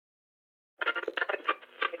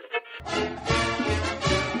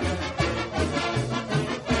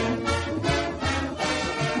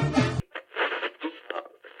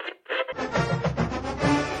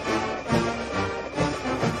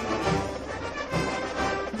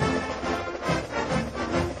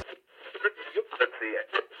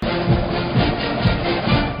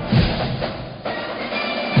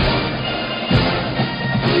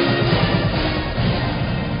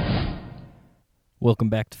Welcome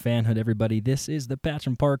back to Fanhood, everybody. This is the Patch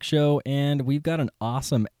and Park Show, and we've got an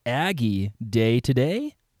awesome Aggie day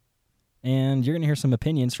today. And you're going to hear some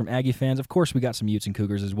opinions from Aggie fans. Of course, we got some Utes and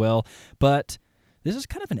Cougars as well, but this is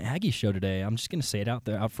kind of an Aggie show today. I'm just going to say it out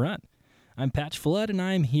front. I'm Patch Flood, and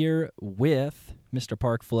I'm here with Mr.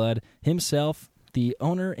 Park Flood himself, the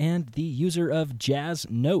owner and the user of Jazz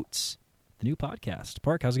Notes, the new podcast.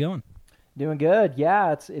 Park, how's it going? Doing good.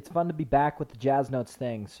 Yeah, it's fun to be back with the Jazz Notes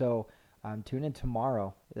thing. So tune in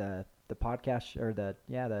tomorrow. The podcast or the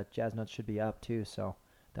Jazz Notes should be up too, so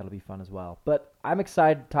that'll be fun as well. But I'm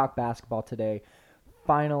excited to talk basketball today.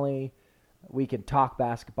 Finally, we can talk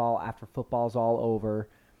basketball after football's all over.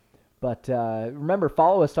 But remember,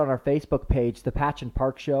 follow us on our Facebook page, The Patch and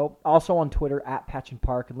Park Show. Also on Twitter, @Patch and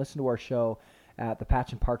Park. And listen to our show at The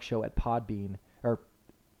Patch and Park Show at Podbean, or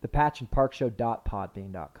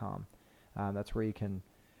thepatchandparkshow.podbean.com. That's where you can,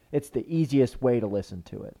 it's the easiest way to listen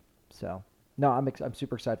to it. So, no, I'm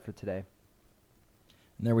super excited for today.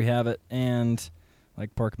 And there we have it. And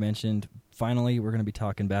like Park mentioned, finally we're going to be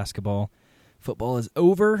talking basketball. Football is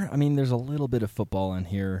over. I mean, there's a little bit of football in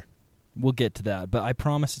here. We'll get to that, but I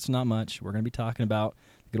promise it's not much. We're going to be talking about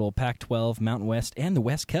the good old Pac-12, Mountain West, and the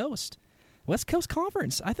West Coast. West Coast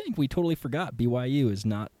Conference. I think we totally forgot BYU is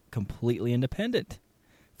not completely independent.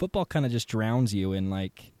 Football kind of just drowns you in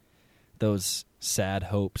like those sad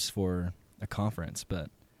hopes for a conference, but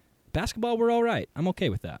basketball, we're all right. I'm okay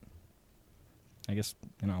with that. I guess,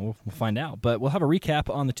 we'll find out. But we'll have a recap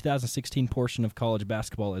on the 2016 portion of college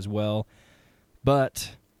basketball as well.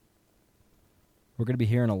 But we're going to be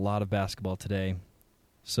hearing a lot of basketball today.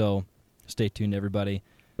 So stay tuned, everybody.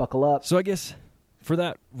 Buckle up. So I guess for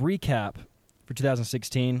that recap for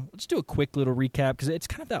 2016, let's do a quick little recap because it's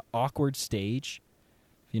kind of that awkward stage,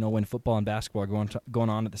 when football and basketball are going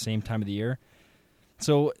on at the same time of the year.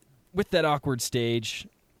 So with that awkward stage,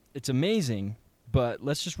 it's amazing, but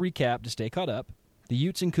let's just recap to stay caught up. The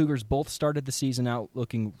Utes and Cougars both started the season out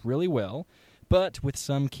looking really well, but with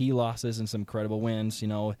some key losses and some credible wins,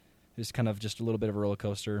 it's kind of just a little bit of a roller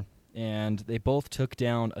coaster. And they both took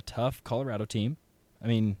down a tough Colorado team. I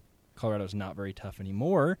mean, Colorado's not very tough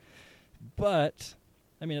anymore, but,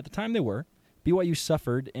 at the time they were. BYU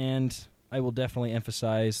suffered, and I will definitely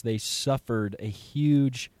emphasize they suffered a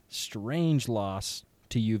huge, strange loss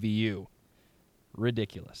to UVU.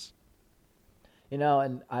 Ridiculous.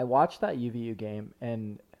 And I watched that UVU game,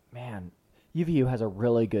 and, man, UVU has a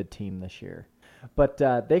really good team this year. But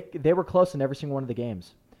they were close in every single one of the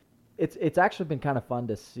games. It's actually been kind of fun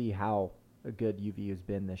to see how good UVU's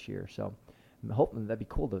been this year. So I'm hoping that'd be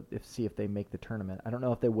cool to see if they make the tournament. I don't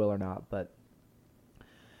know if they will or not, but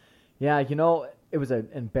yeah, it was an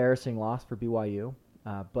embarrassing loss for BYU.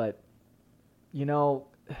 But the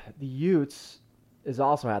Utes has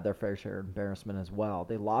also had their fair share of embarrassment as well.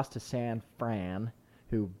 They lost to San Fran,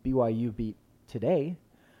 who BYU beat today.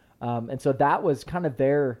 And so that was kind of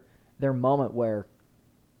their moment where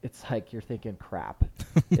it's like you're thinking, crap.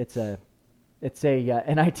 It's a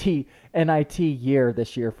NIT year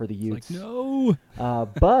this year for the Utes. Like, no.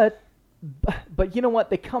 But you know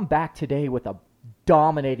what? They come back today with a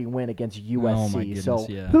dominating win against USC. Oh my goodness, so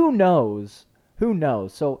yeah. Who knows?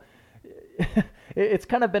 So it's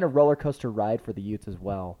kind of been a roller coaster ride for the Utes as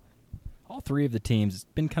well. All three of the teams, it's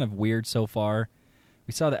been kind of weird so far.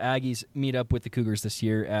 We saw the Aggies meet up with the Cougars this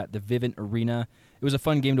year at the Vivint Arena. It was a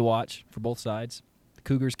fun game to watch for both sides. The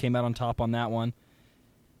Cougars came out on top on that one.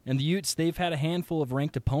 And the Utes, they've had a handful of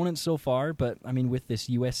ranked opponents so far, but, with this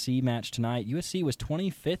USC match tonight, USC was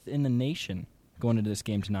 25th in the nation going into this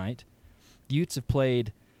game tonight. The Utes have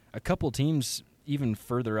played a couple teams even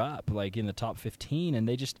further up, like in the top 15, and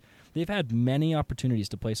they've had many opportunities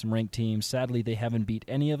to play some ranked teams. Sadly, they haven't beat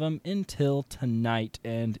any of them until tonight,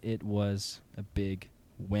 and it was a big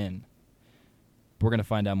win. We're going to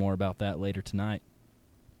find out more about that later tonight.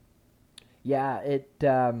 Yeah,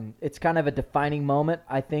 it's kind of a defining moment,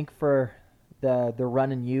 I think, for the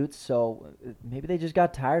running Utes. So maybe they just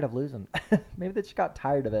got tired of losing. Maybe they just got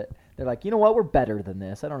tired of it. They're like, you know what, we're better than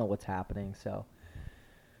this. I don't know what's happening. So,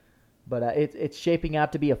 but it's shaping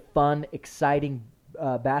out to be a fun, exciting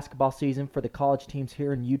basketball season for the college teams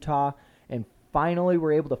here in Utah. And finally,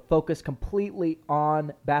 we're able to focus completely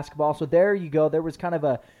on basketball. So there you go. There was kind of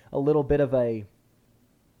a little bit of a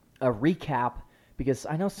a recap because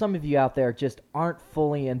I know some of you out there just aren't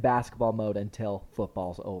fully in basketball mode until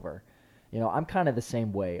football's over. I'm kind of the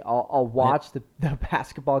same way. I'll watch the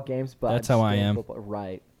basketball games, but that's how I am. Football.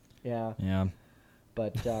 Right? Yeah. Yeah.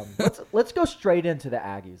 But let's go straight into the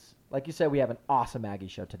Aggies. Like you said, we have an awesome Aggie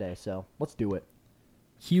show today, so let's do it.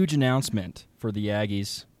 Huge announcement for the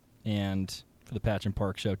Aggies and for the Patch and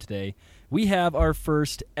Park show today. We have our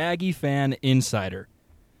first Aggie fan insider.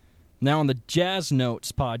 Now, on the Jazz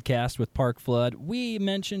Notes podcast with Park Flood, we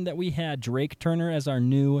mentioned that we had Drake Turner as our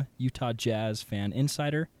new Utah Jazz fan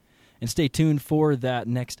insider. And stay tuned for that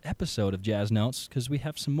next episode of Jazz Notes because we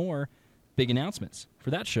have some more big announcements for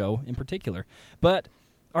that show in particular. But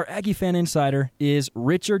our Aggie fan insider is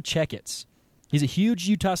Richard Checketts. He's a huge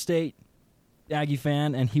Utah State Aggie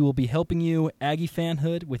fan, and he will be helping you, Aggie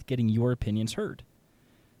fanhood, with getting your opinions heard.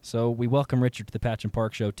 So we welcome Richard to the Patch and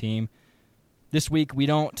Park show team. This week we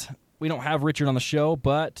don't have Richard on the show,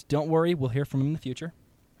 but don't worry, we'll hear from him in the future.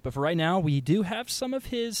 But for right now, we do have some of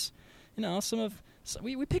his,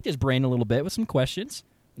 we picked his brain a little bit with some questions,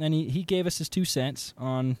 and he gave us his 2 cents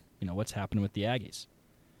on, what's happening with the Aggies.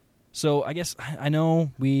 So I guess I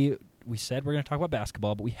know we said we're going to talk about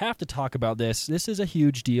basketball, but we have to talk about this. This is a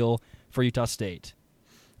huge deal for Utah State.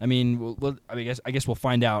 I guess we'll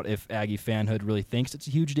find out if Aggie fanhood really thinks it's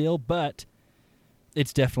a huge deal, but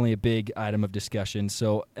it's definitely a big item of discussion.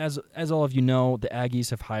 So as all of you know, the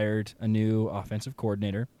Aggies have hired a new offensive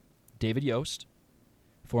coordinator, David Yost,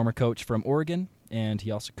 former coach from Oregon, and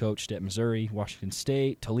he also coached at Missouri, Washington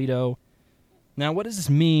State, Toledo. Now, what does this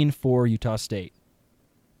mean for Utah State?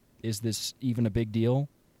 Is this even a big deal?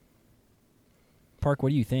 Park, what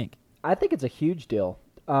do you think? I think it's a huge deal.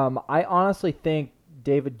 I honestly think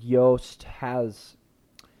David Yost has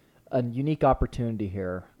a unique opportunity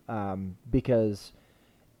here because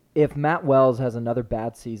if Matt Wells has another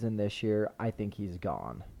bad season this year, I think he's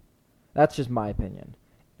gone. That's just my opinion.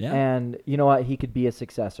 Yeah. And you know what? He could be a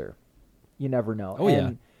successor. You never know. Oh,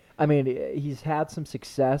 and, yeah. I mean, he's had some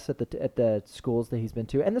success at the schools that he's been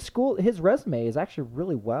to, and his resume is actually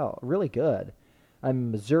really good.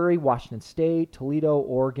 Missouri, Washington State, Toledo,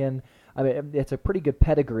 Oregon. I mean, it's a pretty good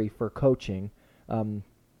pedigree for coaching,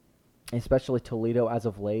 especially Toledo as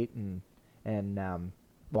of late, and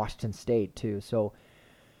Washington State too. So,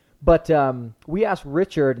 but we asked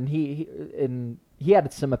Richard, and he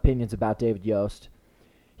had some opinions about David Yost.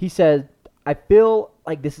 He said, "I feel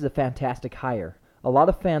like this is a fantastic hire. A lot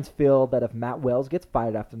of fans feel that if Matt Wells gets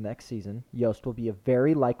fired after the next season, Yost will be a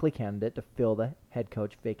very likely candidate to fill the head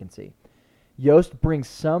coach vacancy. Yost brings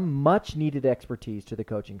some much-needed expertise to the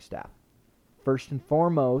coaching staff. First and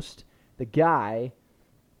foremost, the guy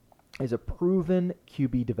is a proven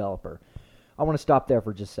QB developer." I want to stop there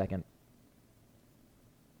for just a second.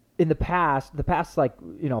 In the past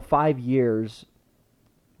 5 years,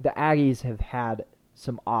 the Aggies have had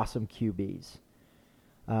some awesome QBs.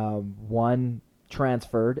 One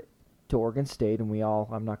transferred to Oregon State, and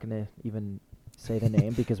I'm not going to even say the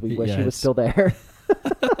name because we wish he was still there.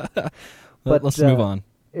 But let's move on.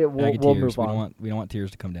 We'll move on. We don't want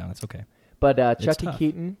tears to come down. It's okay. But Chucky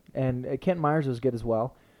Keaton and Kent Myers was good as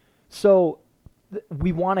well. So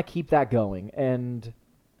we want to keep that going, and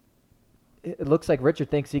it looks like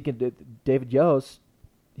Richard thinks he can. David Yost,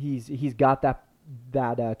 he's got that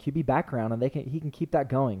QB background, and he can keep that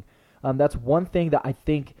going. That's one thing that I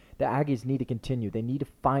think the Aggies need to continue. They need to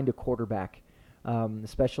find a quarterback,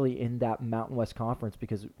 especially in that Mountain West Conference,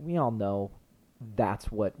 because we all know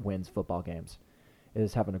that's what wins football games,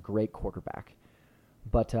 is having a great quarterback.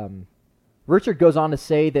 But Richard goes on to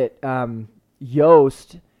say that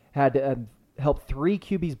Yost had helped 3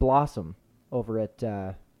 QBs blossom over at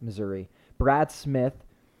Missouri. Brad Smith,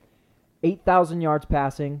 8,000 yards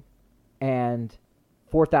passing and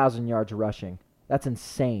 4,000 yards rushing. That's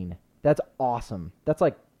insane. That's awesome. That's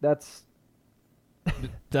what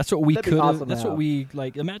we could. Awesome that's what we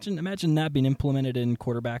like. Imagine that being implemented in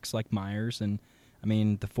quarterbacks like Myers and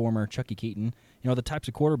the former Chucky Keaton. The types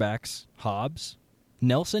of quarterbacks, Hobbs,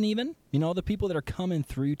 Nelson, even. The people that are coming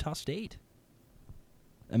through Utah State.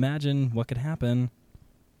 Imagine what could happen.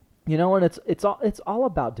 And it's all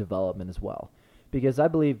about development as well, because I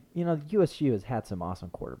believe USU has had some awesome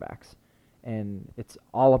quarterbacks. And it's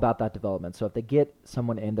all about that development. So if they get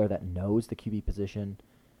someone in there that knows the QB position,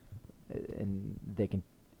 and they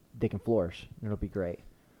can flourish, it'll be great.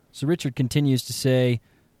 So Richard continues to say,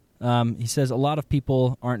 he says a lot of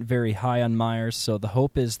people aren't very high on Myers, so the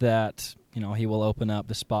hope is that he will open up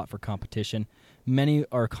the spot for competition. Many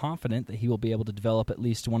are confident that he will be able to develop at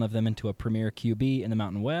least one of them into a premier QB in the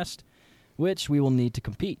Mountain West, which we will need to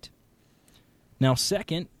compete. Now,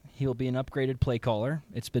 second, he'll be an upgraded play caller.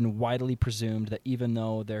 It's been widely presumed that even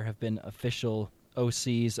though there have been official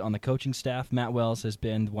OCs on the coaching staff, Matt Wells has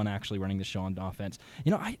been the one actually running the show on offense.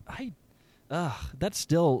 That's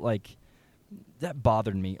still that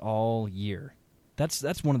bothered me all year.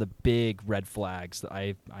 That's one of the big red flags that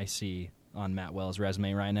I see on Matt Wells'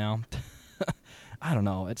 resume right now. I don't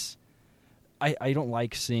know. I don't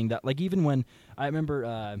like seeing that. Like, even when I remember,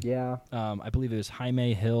 I believe it was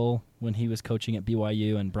Jaime Hill when he was coaching at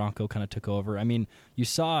BYU and Bronco kind of took over. I mean, you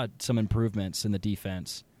saw some improvements in the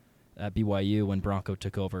defense at BYU when Bronco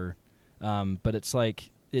took over, but it's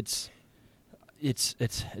like it's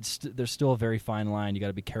there's still a very fine line. You got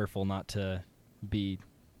to be careful not to be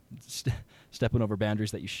stepping over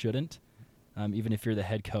boundaries that you shouldn't. Even if you're the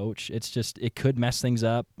head coach, it could mess things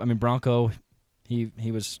up. I mean, Bronco,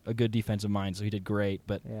 he was a good defensive mind, so he did great.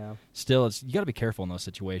 But still, you got to be careful in those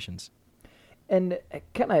situations. And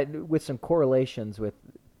kind of with some correlations with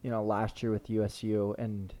last year with USU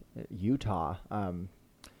and Utah.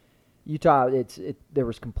 Utah, there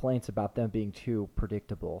was complaints about them being too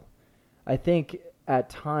predictable. I think at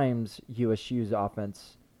times USU's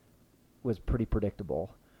offense was pretty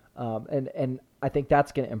predictable, and I think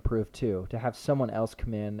that's going to improve too. To have someone else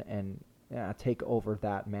come in and take over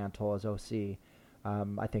that mantle as OC,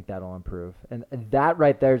 I think that'll improve, and that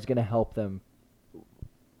right there is going to help them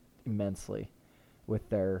immensely with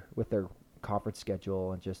their conference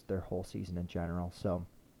schedule and just their whole season in general. So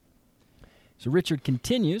Richard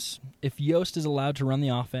continues, if Yost is allowed to run the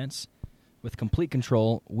offense with complete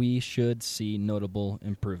control, we should see notable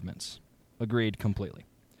improvements. Agreed completely.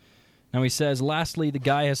 Now he says, lastly, the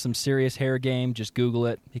guy has some serious hair game. Just Google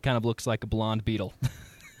it. He kind of looks like a blonde Beatle.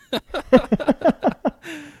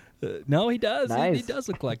 No, he does. Nice. He does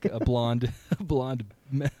look like a blonde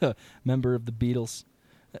member of the Beatles.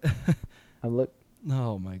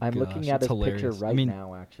 Oh my gosh, I'm looking at his hilarious. picture right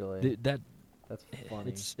now. Actually, that's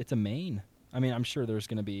funny. It's a mane. I mean, I'm sure there's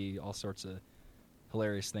going to be all sorts of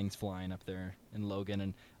hilarious things flying up there in Logan,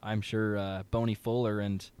 and I'm sure Boney Fuller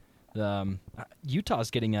and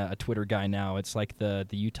Utah's getting a Twitter guy now. It's like the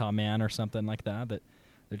Utah Man or something like that. That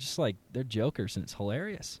they're just they're jokers, and it's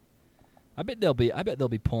hilarious. I bet they'll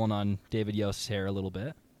be pulling on David Yost's hair a little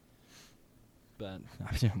bit, but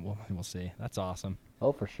we'll see. That's awesome.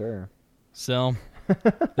 Oh, for sure. So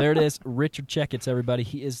there it is. Richard Checketts, everybody.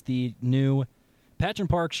 He is the new Patch and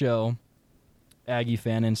Park Show Aggie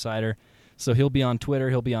fan insider. So he'll be on Twitter.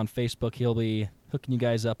 He'll be on Facebook. He'll be hooking you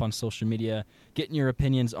guys up on social media, getting your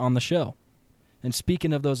opinions on the show. And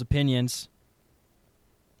speaking of those opinions,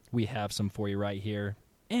 we have some for you right here.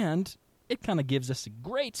 And it kind of gives us a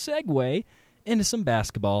great segue into some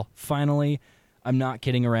basketball. Finally, I'm not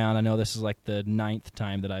kidding around. I know this is like the 9th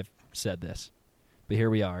time that I've said this. But here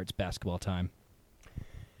we are. It's basketball time.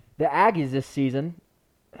 The Aggies this season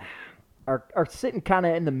are sitting kind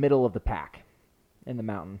of in the middle of the pack in the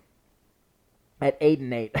mountain at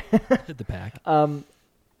 8-8. The pack.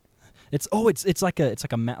 It's like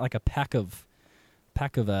a pack of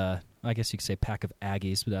I guess you could say pack of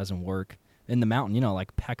Aggies, but it doesn't work. In the mountain,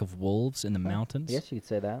 like pack of wolves in the mountains. Yes, you could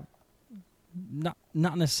say that.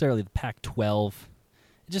 Not necessarily the Pac-12.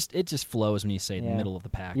 It just flows when you say the middle of the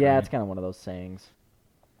pack. Yeah, right? it's kind of one of those sayings.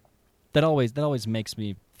 That always makes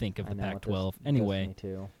me think of the Does Pac-12. me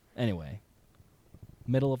too. Anyway,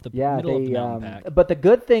 middle of the mountain pack. But the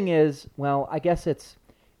good thing is, well, I guess it's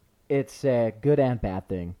a good and bad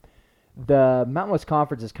thing. The Mountain West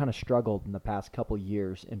Conference has kind of struggled in the past couple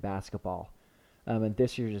years in basketball, and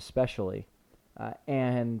this year especially.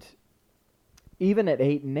 And even at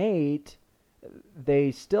 8-8,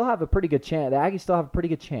 they still have a pretty good chance. The Aggies still have a pretty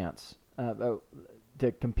good chance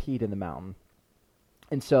to compete in the Mountain.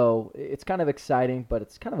 And so it's kind of exciting, but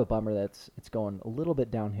it's kind of a bummer that it's going a little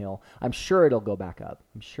bit downhill. I'm sure it'll go back up.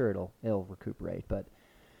 I'm sure it'll recuperate. But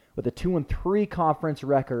with a 2-3 conference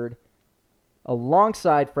record,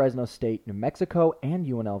 alongside Fresno State, New Mexico, and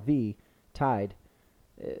UNLV tied,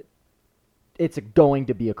 it's going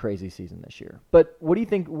to be a crazy season this year. But what do you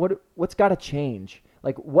think? What's got to change?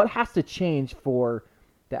 Like, what has to change for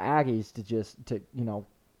the Aggies to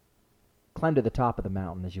climb to the top of the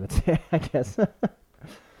mountain, as you would say, I guess.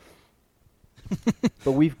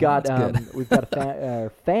 But we've got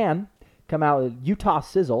a fan come out with Utah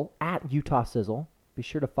Sizzle at Utah Sizzle. Be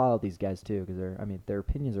sure to follow these guys too, because their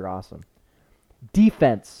opinions are awesome.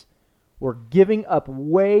 Defense, we're giving up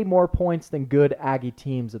way more points than good Aggie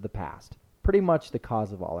teams of the past. Pretty much the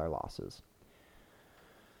cause of all our losses.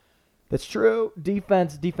 That's true.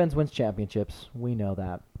 Defense wins championships. We know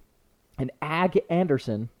that. And Ag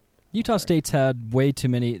Anderson. Utah State's had way too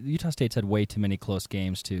many close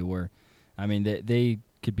games too. Where, they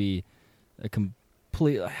could be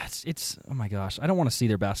please, it's oh my gosh, I don't want to see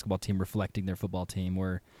their basketball team reflecting their football team,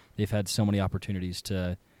 where they've had so many opportunities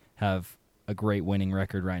to have a great winning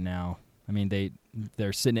record right now. I mean,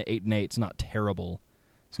 they're sitting at 8-8. It's not terrible,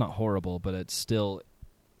 it's not horrible, but it's still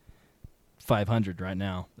 500 right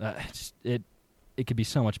now. It could be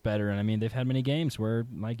so much better. And I mean, they've had many games where,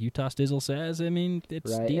 like Utah Stizzle says, I mean,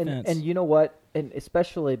 it's right. defense. And you know what? And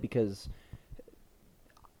especially because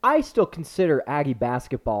I still consider Aggie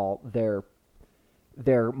basketball their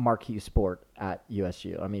marquee sport at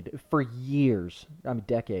USU. I mean, for years,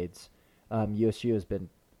 decades, USU has been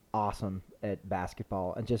awesome at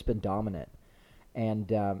basketball and just been dominant,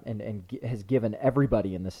 and has given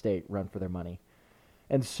everybody in the state run for their money.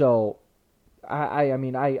 And so, I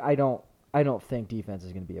mean, I don't think defense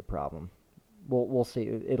is going to be a problem. We'll see.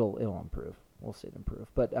 It'll improve. We'll see it improve.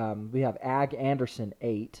 But we have Ag Anderson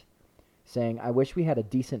 8 saying, "I wish we had a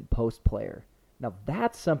decent post player." Now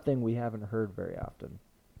that's something we haven't heard very often.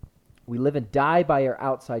 We live and die by our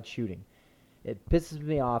outside shooting. It pisses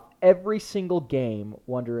me off every single game,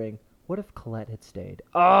 wondering, what if Collette had stayed?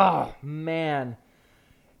 Oh man,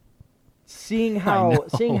 seeing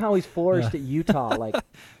how he's flourished at Utah, like.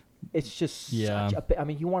 It's just such a... I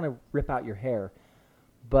mean, you want to rip out your hair.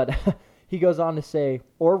 But he goes on to say,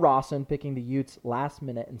 or Rawson picking the Utes last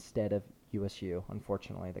minute instead of USU.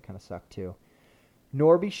 Unfortunately, that kind of sucked too.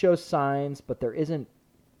 Norby shows signs, but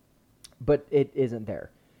it isn't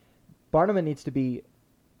there. Barnum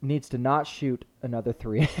needs to not shoot another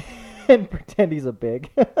 3 and pretend he's a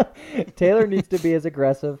big. Taylor needs to be as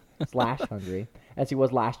aggressive / hungry as he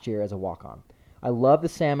was last year as a walk-on. I love the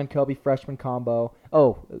Sam and Kobe freshman combo.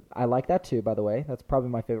 Oh, I like that too, by the way. That's probably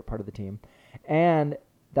my favorite part of the team. And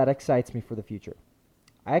that excites me for the future.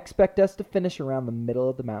 I expect us to finish around the middle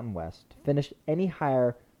of the Mountain West. To finish any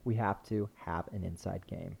higher, we have to have an inside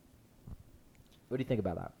game. What do you think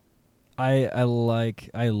about that? I like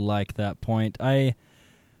that point. I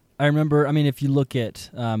remember, I mean, if you look at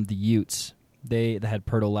the Utes, they had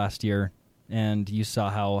Pirtle last year, and you saw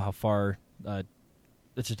how far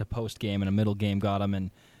it's just a post game and a middle game got them,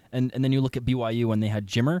 and then you look at BYU when they had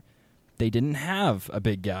Jimmer, they didn't have a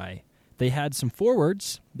big guy. They had some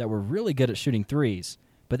forwards that were really good at shooting threes,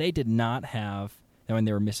 but they did not have. I mean,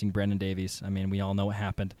 they were missing Brandon Davies. I mean, we all know what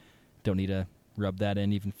happened. Don't need to rub that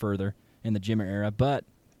in even further in the Jimmer era, but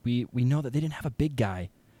we know that they didn't have a big guy.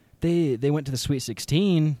 They went to the Sweet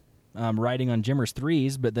 16 riding on Jimmer's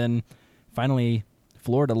threes, but then finally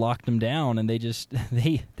Florida locked them down, and they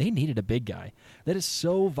needed a big guy. That is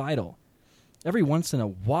so vital. Every once in a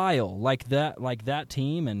while, like that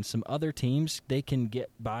team and some other teams, they can get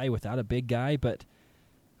by without a big guy. But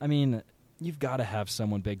I mean, you've got to have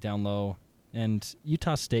someone big down low. And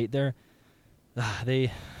Utah State, they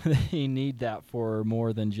need that for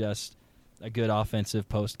more than just a good offensive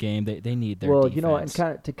post game. They need their defense. You know,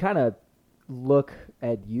 and to kind of look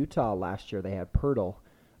at Utah last year, they had Pirtle.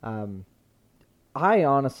 I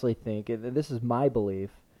honestly think, and this is my belief,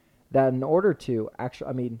 that in order to actually,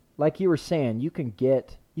 I mean, like you were saying, you can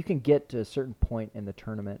get to a certain point in the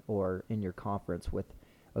tournament or in your conference with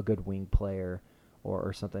a good wing player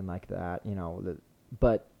or something like that, you know.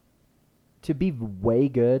 But to be way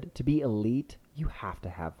good, to be elite, you have to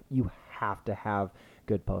have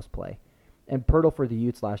good post play. And Pirtle for the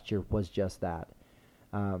Utes last year was just that.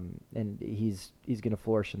 And he's going to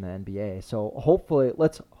flourish in the NBA. So hopefully,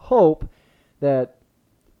 let's hope that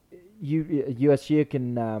USU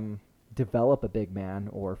can develop a big man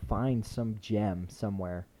or find some gem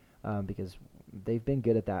somewhere, because they've been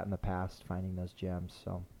good at that in the past, finding those gems.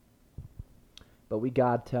 So, but we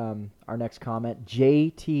got our next comment.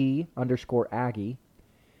 JT_Aggie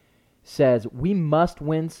says, we must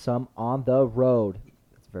win some on the road.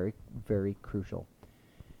 That's very, very crucial.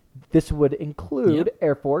 This would include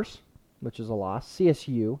Air Force, which is a loss,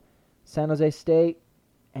 CSU, San Jose State,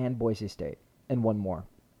 and Boise State, and one more.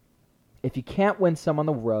 If you can't win some on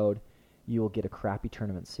the road, you will get a crappy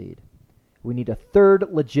tournament seed. We need a third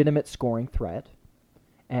legitimate scoring threat,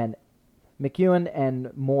 and McEwen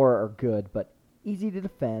and Moore are good, but easy to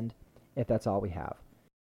defend if that's all we have.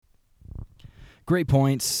 Great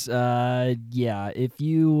points. If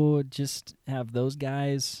you just have those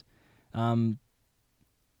guys, teams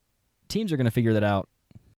are going to figure that out.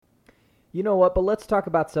 You know what? But let's talk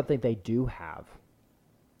about something they do have.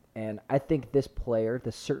 And I think this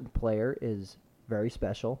certain player is very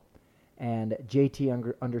special. And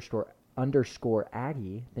JT_Aggie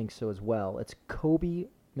thinks so as well. It's Kobe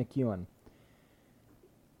McEwen.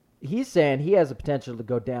 He's saying he has the potential to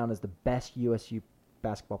go down as the best USU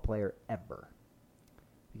basketball player ever.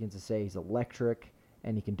 He begins to say he's electric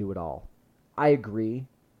and he can do it all. I agree.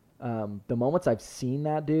 The moments I've seen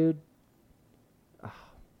that dude,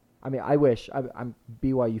 I mean, I wish I'm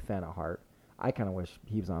BYU fan at heart. I kind of wish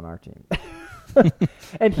he was on our team.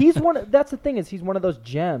 And that's the thing is he's one of those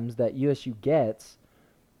gems that USU gets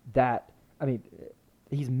that, I mean,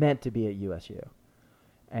 he's meant to be at USU.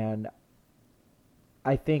 And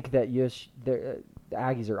I think that the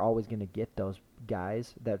Aggies are always going to get those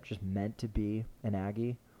guys that are just meant to be an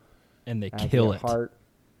Aggie. And they kill it. Heart.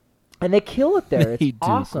 And they kill it there. It's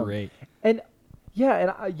awesome. Great. And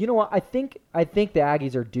yeah, and you know what? I think the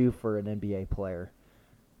Aggies are due for an NBA player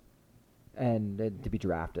and to be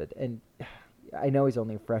drafted. And I know he's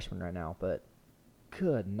only a freshman right now, but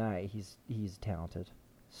good night, he's talented,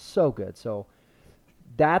 so good. So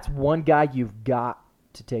that's one guy you've got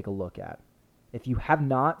to take a look at. If you have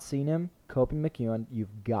not seen him, Kobe McEwen,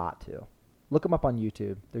 you've got to look him up on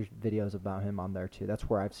YouTube. There's videos about him on there too. That's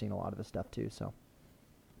where I've seen a lot of his stuff too. So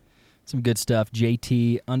some good stuff.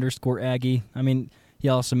 JT_Aggie. I mean, he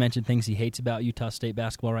also mentioned things he hates about Utah State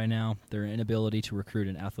basketball right now. Their inability to recruit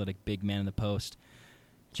an athletic big man in the post.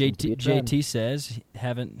 JT says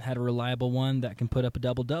haven't had a reliable one that can put up a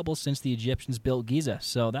double-double since the Egyptians built Giza.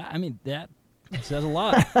 So that says a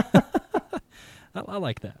lot. I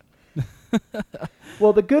like that.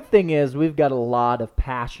 Well, the good thing is we've got a lot of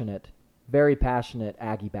very passionate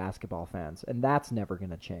Aggie basketball fans, and that's never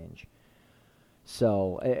going to change.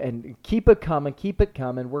 So, and keep it coming.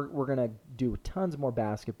 We're going to do tons more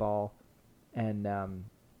basketball, and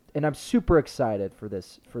I'm super excited for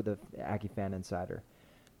the Aggie Fan Insider,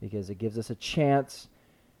 because it gives us a chance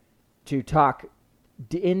to talk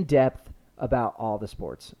in depth about all the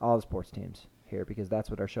sports teams here, because that's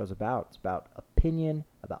what our show's about. It's about opinion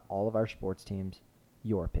about all of our sports teams,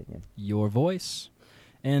 your opinion, your voice.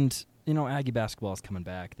 And, you know, Aggie basketball is coming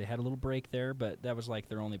back. They had a little break there, but that was like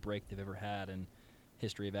their only break they've ever had in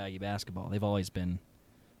history of Aggie basketball. They've always been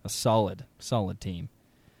a solid team.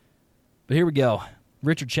 But here we go.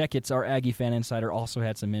 Richard Checkitz, our Aggie Fan Insider, also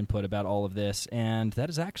had some input about all of this, and that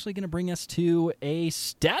is actually going to bring us to a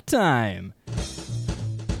stat time.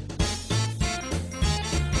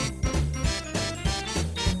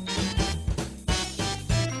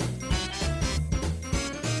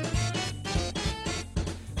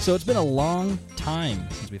 So it's been a long time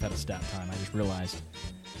since we've had a stat time. I just realized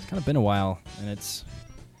it's kind of been a while, and it's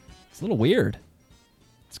a little weird.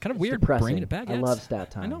 It's kind of weird depressing. Bringing it back. I love stat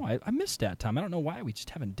time. I know. I miss stat time. I don't know why. We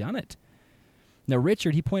just haven't done it. Now,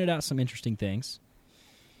 Richard, he pointed out some interesting things.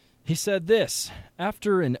 He said this: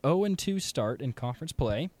 after an 0-2 start in conference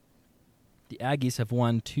play, the Aggies have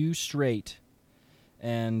won 2 straight.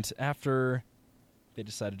 And after they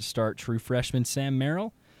decided to start true freshman Sam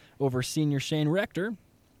Merrill over senior Shane Rector,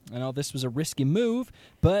 I know this was a risky move,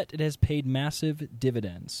 but it has paid massive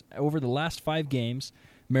dividends. Over the last 5 games,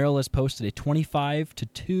 Merrill has posted a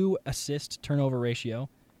 25-2 assist-turnover ratio.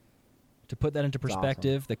 To put that into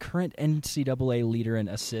perspective, the current NCAA leader in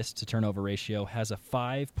assist-to-turnover ratio has a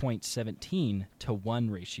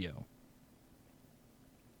 5.17-to-1 ratio.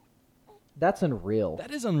 That's unreal. That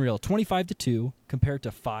is unreal. 25-2 compared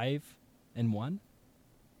to 5 and 1.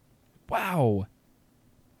 Wow.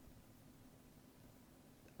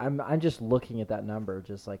 I'm just looking at that number,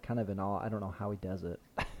 just like kind of in awe. I don't know how he does it.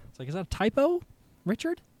 It's like, is that a typo,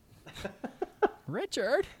 Richard?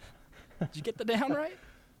 Richard, did you get the down right?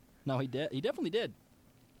 No, he did. He definitely did.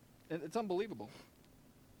 It's unbelievable.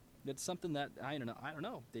 It's something that I don't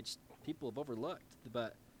know. People have overlooked.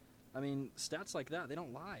 But I mean, stats like that, they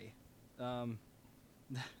don't lie. I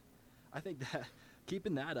think that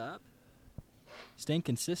keeping that up, staying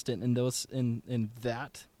consistent in those in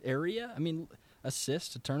that area. I mean,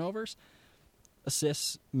 assists to turnovers.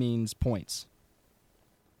 Assists means points.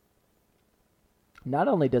 Not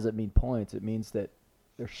only does it mean points, it means that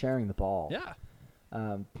they're sharing the ball. Yeah.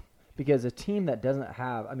 Because a team that doesn't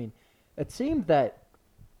have, I mean, it seems that,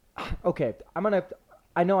 okay, I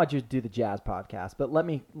know I just do the Jazz podcast, but let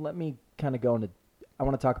me kind of go into, I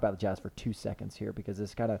want to talk about the Jazz for 2 seconds here, because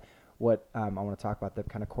it's kind of what I want to talk about that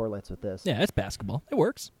kind of correlates with this. Yeah, it's basketball. It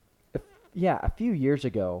works. A few years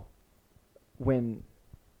ago I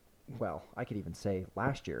could even say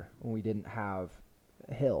last year when we didn't have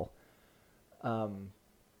Hill, the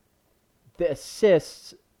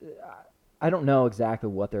assists, I don't know exactly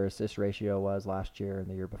what their assist ratio was last year and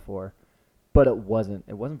the year before, but it wasn't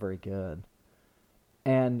very good.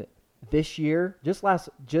 And this year, just last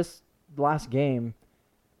game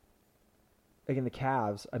against the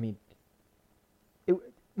Cavs, I mean,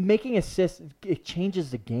 making assists, it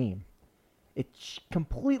changes the game. It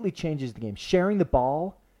completely changes the game. Sharing the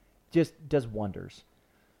ball just does wonders.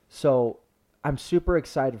 So I'm super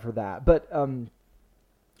excited for that. But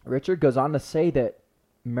Richard goes on to say that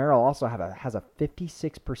Merrill also has a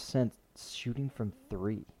 56% shooting from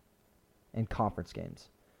 3. in conference games.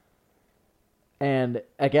 And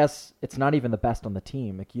I guess it's not even the best on the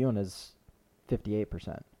team. McEwen is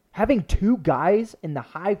 58%. Having two guys in the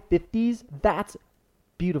high 50s, that's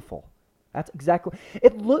beautiful. That's exactly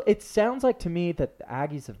it sounds like to me that the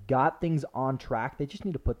Aggies have got things on track. They just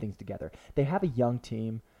need to put things together. They have a young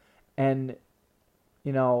team, and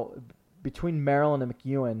between Maryland and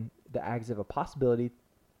McEwen, the Aggies have a possibility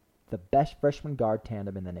the best freshman guard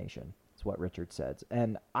tandem in the nation. Is what Richard says.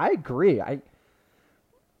 And I agree.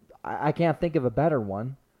 I can't think of a better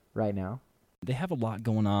one right now. They have a lot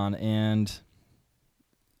going on and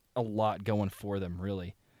a lot going for them,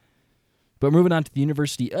 really. But moving on to the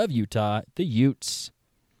University of Utah, the Utes,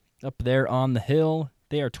 up there on the hill.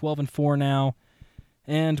 They are 12-4 now.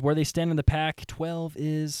 And where they stand in the pack, 12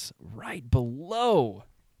 is right below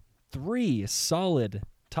 3 solid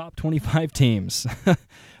top 25 teams.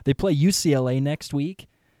 They play UCLA next week.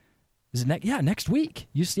 Is it next week.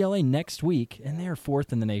 UCLA next week, and they are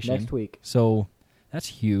 4th in the nation. Next week. So that's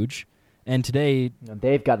huge. And today...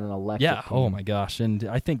 They've got an electric team. Oh my gosh. And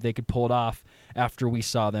I think they could pull it off after we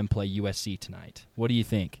saw them play USC tonight. What do you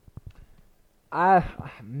think? Yeah,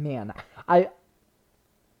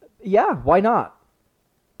 why not?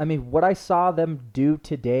 I mean, what I saw them do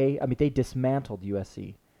today, they dismantled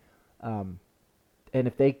USC. And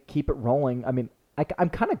if they keep it rolling, I'm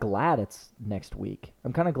kind of glad it's next week.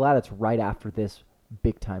 I'm kind of glad it's right after this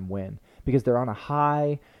big-time win because they're on a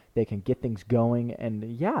high. They can get things going, and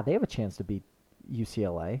yeah, they have a chance to beat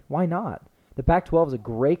UCLA. Why not? The Pac-12 is a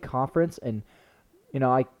great conference, and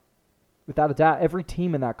without a doubt, every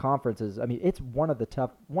team in that conference is. It's one of the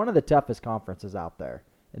toughest conferences out there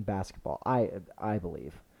in basketball. I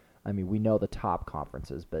believe. We know the top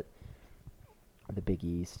conferences, but the Big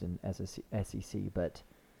East and SEC, but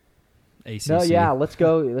ACC. No, yeah, let's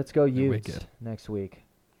go Utes next week.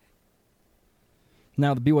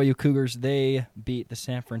 Now, the BYU Cougars, they beat the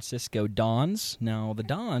San Francisco Dons. Now, the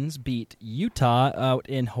Dons beat Utah out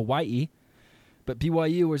in Hawaii, but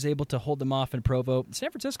BYU was able to hold them off in Provo. San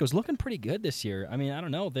Francisco's looking pretty good this year. I don't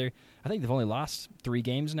know. I think they've only lost 3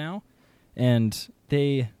 games now, and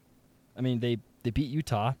they beat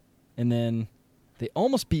Utah, and then they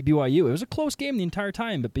almost beat BYU. It was a close game the entire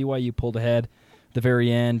time, but BYU pulled ahead at the very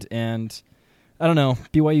end, and I don't know.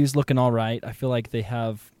 BYU's looking all right. I feel like they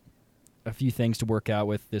have a few things to work out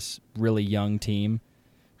with this really young team.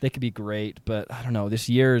 They could be great, but I don't know. This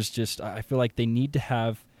year is just, I feel like they need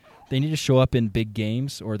to show up in big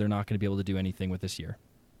games or they're not going to be able to do anything with this year.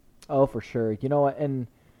 Oh, for sure. You know what? And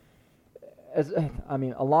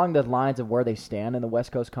along the lines of where they stand in the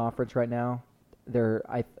West Coast Conference right now, they're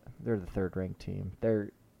the third-ranked team.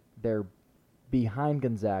 They're behind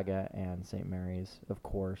Gonzaga and St. Mary's, of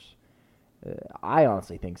course. I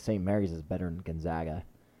honestly think St. Mary's is better than Gonzaga.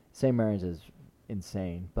 St. Mary's is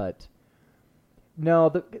insane, but no,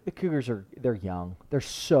 the Cougars they're young. They're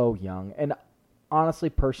so young, and honestly,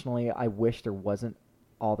 personally, I wish there wasn't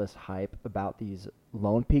all this hype about these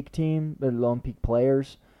Lone Peak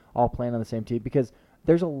players all playing on the same team because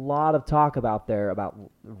there's a lot of talk about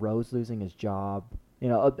Rose losing his job.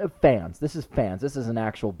 Fans. This is fans. This is an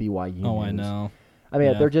actual BYU news. Oh, I know.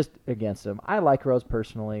 They're just against him. I like Rose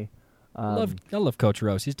personally. I love Coach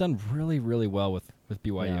Rose. He's done really, really well with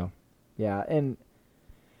BYU. Yeah, and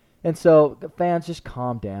so the fans just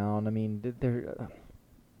calm down. They're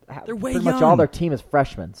way pretty young. much all their team is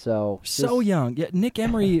freshmen, so young. Yeah, Nick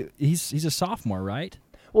Emery, he's a sophomore, right?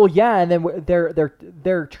 Well, yeah, and then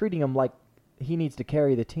they're treating him like he needs to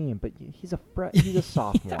carry the team, but he's a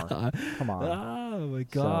sophomore. Yeah. Come on. Oh my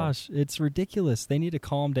gosh, it's ridiculous. They need to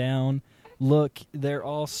calm down. Look, they're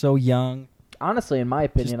all so young. Honestly, in my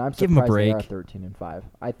opinion, I'm give 'em a surprised they break. are 13-5.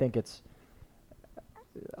 I think it's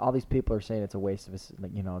all these people are saying it's a waste of it's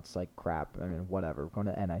like crap. Whatever, we're going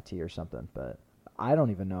to NIT or something, but I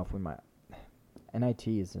don't even know if we might. NIT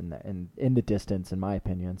is in the distance, in my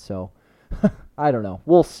opinion. So I don't know.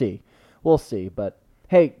 We'll see. But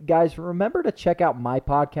hey, guys, remember to check out my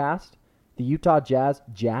podcast, the Utah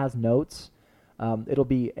Jazz Notes. It'll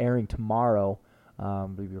be airing tomorrow. We'll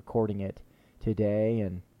be recording it today,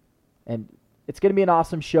 and it's going to be an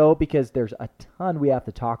awesome show because there's a ton we have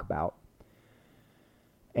to talk about.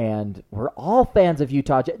 And we're all fans of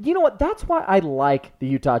Utah Jazz. You know what? That's why I like the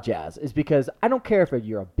Utah Jazz, is because I don't care if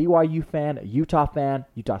you're a BYU fan, a Utah fan,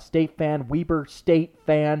 Utah State fan, Weber State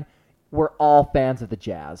fan. We're all fans of the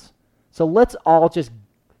Jazz. So let's all just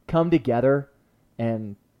come together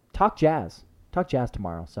and talk Jazz. Talk Jazz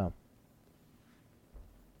tomorrow. So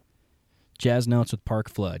Jazz Notes with Park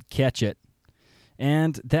Flood. Catch it.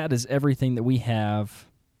 And that is everything that we have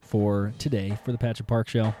for today for the Patrick Park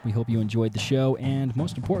Show. We hope you enjoyed the show and,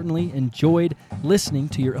 most importantly, enjoyed listening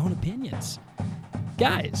to your own opinions.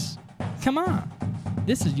 Guys, come on.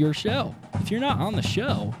 This is your show. If you're not on the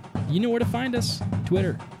show, you know where to find us.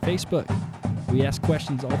 Twitter, Facebook. We ask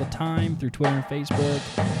questions all the time through Twitter and Facebook.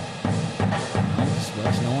 Just let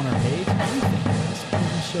us know on our page. Anything.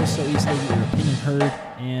 This show so easily get your opinion heard,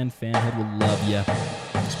 and Fanhood will love you.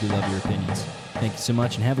 Because we love your opinions. Thank you so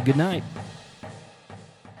much, and have a good night.